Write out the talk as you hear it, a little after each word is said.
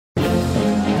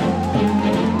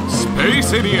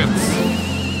these idiots!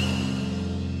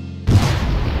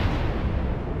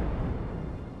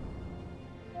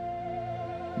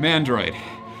 Mandroid,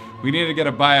 we need to get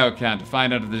a bio count to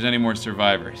find out if there's any more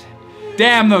survivors.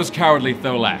 Damn those cowardly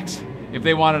Tholax! If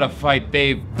they wanted a fight,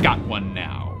 they've got one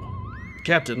now.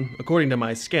 Captain, according to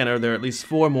my scanner, there are at least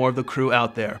 4 more of the crew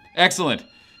out there. Excellent.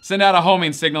 Send out a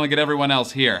homing signal and get everyone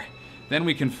else here. Then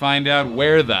we can find out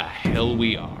where the hell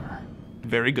we are.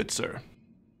 Very good, sir.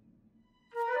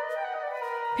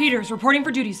 Peters, reporting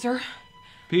for duty, sir.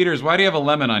 Peters, why do you have a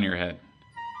lemon on your head?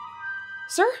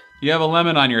 Sir? You have a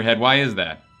lemon on your head. Why is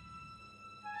that?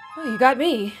 Oh, you got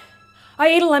me. I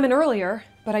ate a lemon earlier,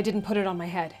 but I didn't put it on my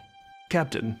head.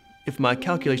 Captain, if my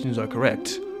calculations are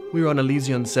correct, we're on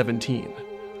Elysion 17,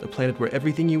 the planet where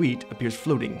everything you eat appears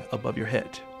floating above your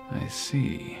head. I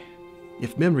see.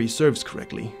 If memory serves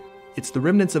correctly, it's the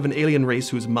remnants of an alien race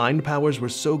whose mind powers were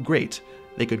so great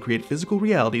they could create physical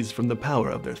realities from the power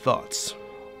of their thoughts.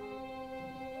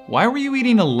 Why were you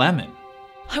eating a lemon?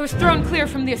 I was thrown clear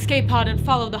from the escape pod and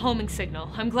followed the homing signal.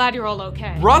 I'm glad you're all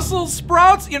okay. Brussels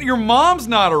sprouts? You know, your mom's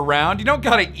not around. You don't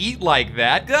gotta eat like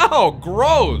that. Oh,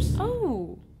 gross.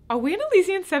 Oh, are we in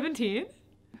Elysian 17?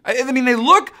 I mean, they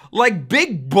look like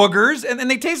big boogers and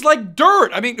they taste like dirt.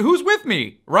 I mean, who's with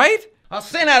me, right? I'll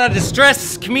send out a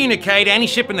distress communique to any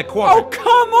ship in the quadrant. Oh,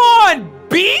 come on!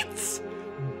 Beets?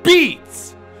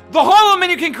 Beets! The Hollow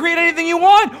menu can create anything you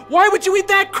want. Why would you eat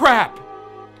that crap?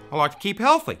 I like to keep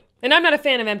healthy. And I'm not a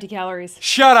fan of empty calories.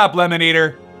 Shut up, Lemon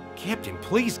Eater. Captain,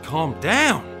 please calm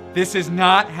down. This is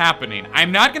not happening.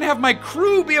 I'm not gonna have my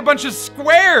crew be a bunch of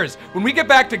squares. When we get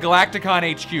back to Galacticon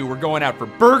HQ, we're going out for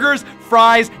burgers,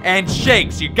 fries, and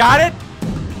shakes. You got it?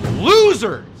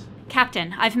 Losers!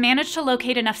 Captain, I've managed to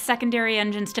locate enough secondary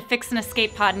engines to fix an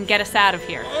escape pod and get us out of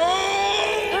here.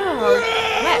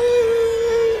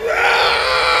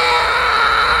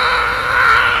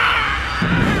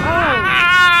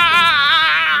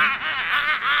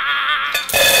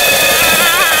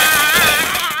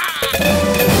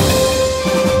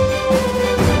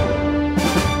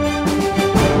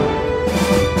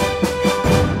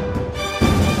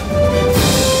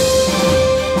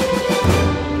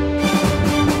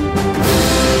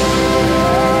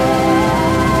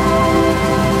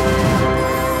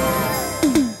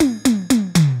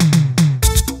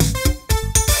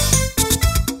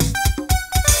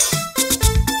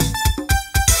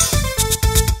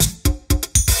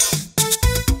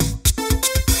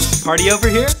 Party over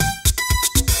here?